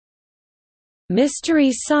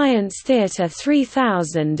Mystery Science Theater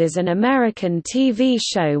 3000 is an American TV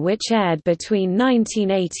show which aired between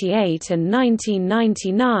 1988 and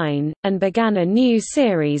 1999, and began a new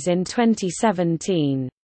series in 2017.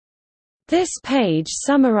 This page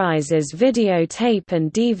summarizes videotape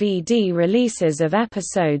and DVD releases of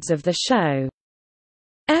episodes of the show.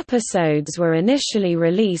 Episodes were initially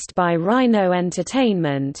released by Rhino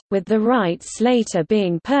Entertainment, with the rights later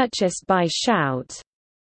being purchased by Shout!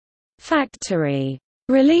 Factory.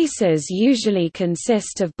 Releases usually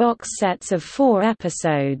consist of box sets of 4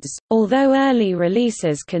 episodes, although early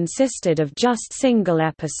releases consisted of just single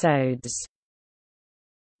episodes.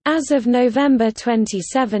 As of November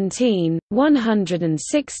 2017,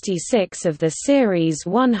 166 of the series'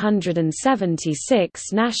 176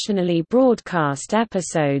 nationally broadcast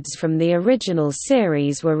episodes from the original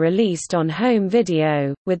series were released on home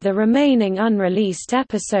video, with the remaining unreleased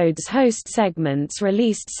episodes' host segments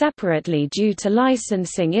released separately due to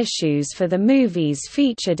licensing issues for the movies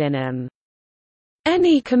featured in them.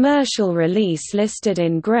 Any commercial release listed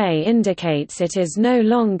in gray indicates it is no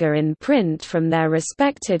longer in print from their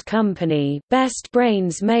respected company. Best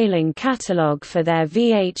Brains mailing catalog for their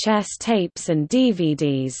VHS tapes and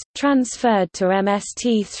DVDs, transferred to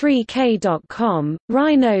mst3k.com,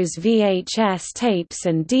 Rhino's VHS tapes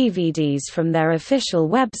and DVDs from their official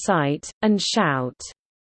website, and Shout!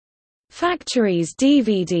 Factory's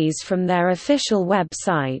DVDs from their official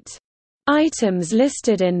website. Items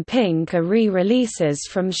listed in pink are re-releases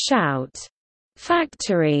from Shout!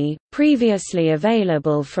 Factory, previously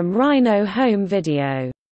available from Rhino Home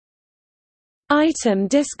Video. Item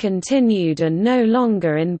discontinued and no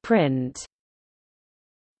longer in print.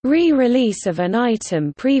 Re-release of an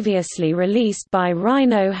item previously released by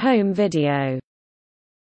Rhino Home Video.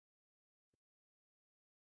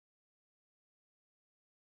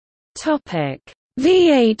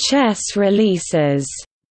 VHS releases.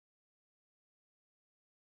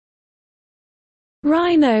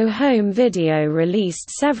 Rhino Home Video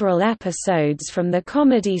released several episodes from the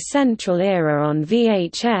Comedy Central era on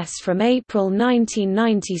VHS from April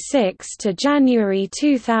 1996 to January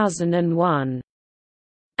 2001.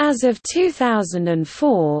 As of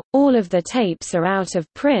 2004, all of the tapes are out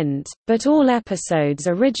of print, but all episodes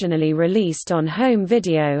originally released on home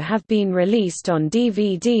video have been released on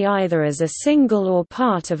DVD either as a single or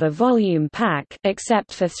part of a volume pack,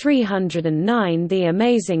 except for 309 The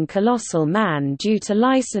Amazing Colossal Man due to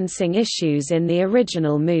licensing issues in the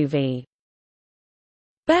original movie.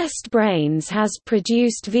 Best Brains has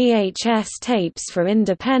produced VHS tapes for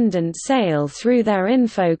independent sale through their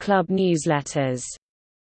Info Club newsletters.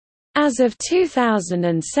 As of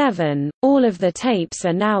 2007, all of the tapes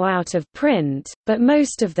are now out of print, but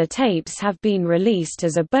most of the tapes have been released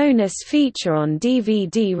as a bonus feature on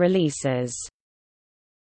DVD releases.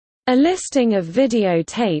 A listing of video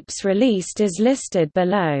tapes released is listed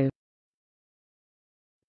below.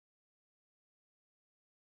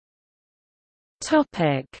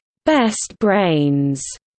 Best Brains.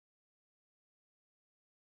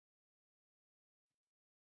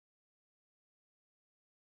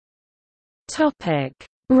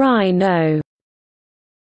 Rhino.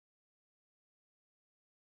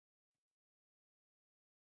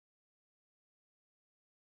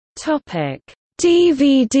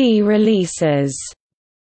 DVD releases.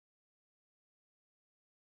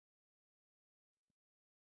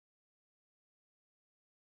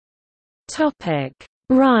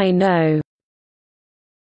 Rhino.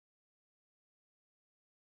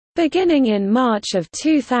 Beginning in March of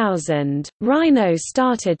 2000, Rhino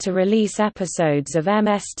started to release episodes of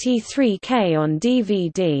MST3K on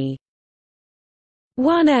DVD.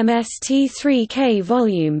 One MST3K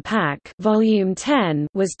volume pack, Volume 10,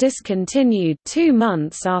 was discontinued 2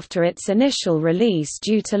 months after its initial release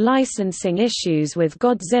due to licensing issues with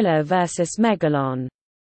Godzilla vs. Megalon.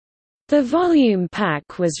 The volume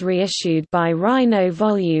pack was reissued by Rhino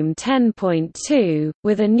Volume 10.2,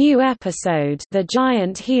 with a new episode, The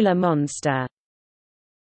Giant Gila Monster.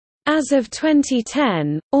 As of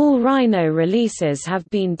 2010, all Rhino releases have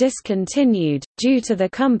been discontinued, due to the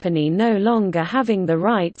company no longer having the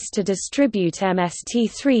rights to distribute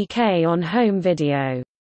MST3K on home video.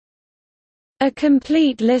 A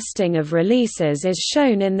complete listing of releases is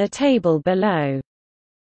shown in the table below.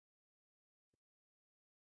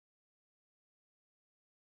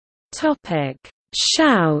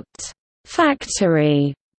 Shout!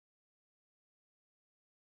 Factory.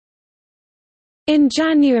 In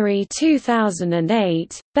January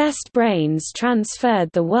 2008, Best Brains transferred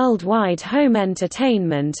the worldwide home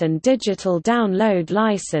entertainment and digital download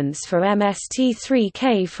license for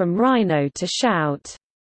MST3K from Rhino to Shout!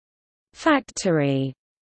 Factory.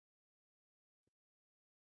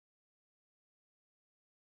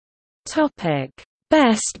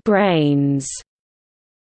 Best Brains.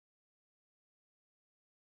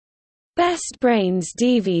 Best Brains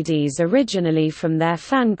DVDs originally from their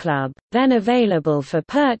fan club, then available for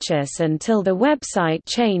purchase until the website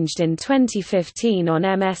changed in 2015 on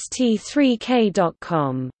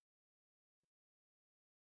mst3k.com.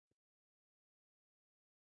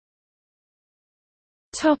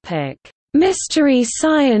 Mystery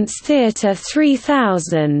Science Theater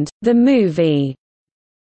 3000, the movie.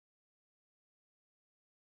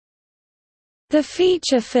 The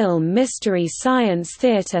feature film Mystery Science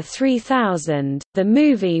Theater 3000, the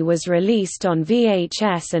movie was released on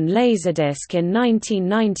VHS and Laserdisc in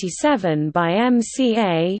 1997 by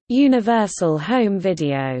MCA, Universal Home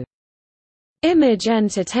Video. Image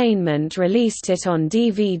Entertainment released it on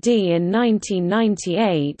DVD in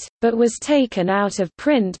 1998, but was taken out of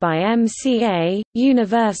print by MCA,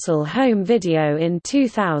 Universal Home Video in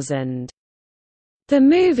 2000. The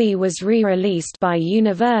movie was re-released by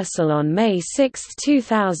Universal on May 6,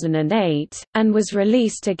 2008, and was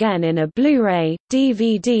released again in a Blu-ray,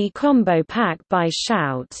 DVD combo pack by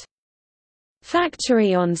Shout!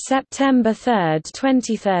 Factory on September 3,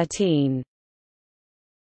 2013.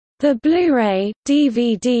 The Blu-ray,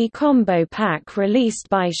 DVD combo pack released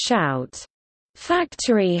by Shout!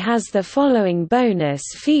 Factory has the following bonus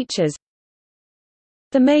features: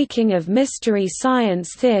 The Making of Mystery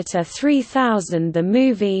Science Theater 3000 the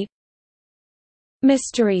movie,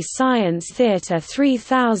 Mystery Science Theater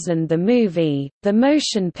 3000 the movie, The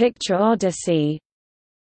Motion Picture Odyssey,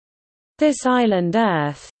 This Island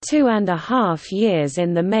Earth, 2.5 years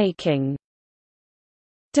in the making,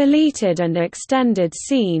 Deleted and extended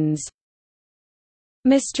scenes,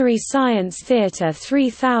 Mystery Science Theater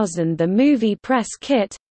 3000 the movie press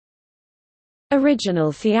kit,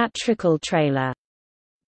 Original theatrical trailer.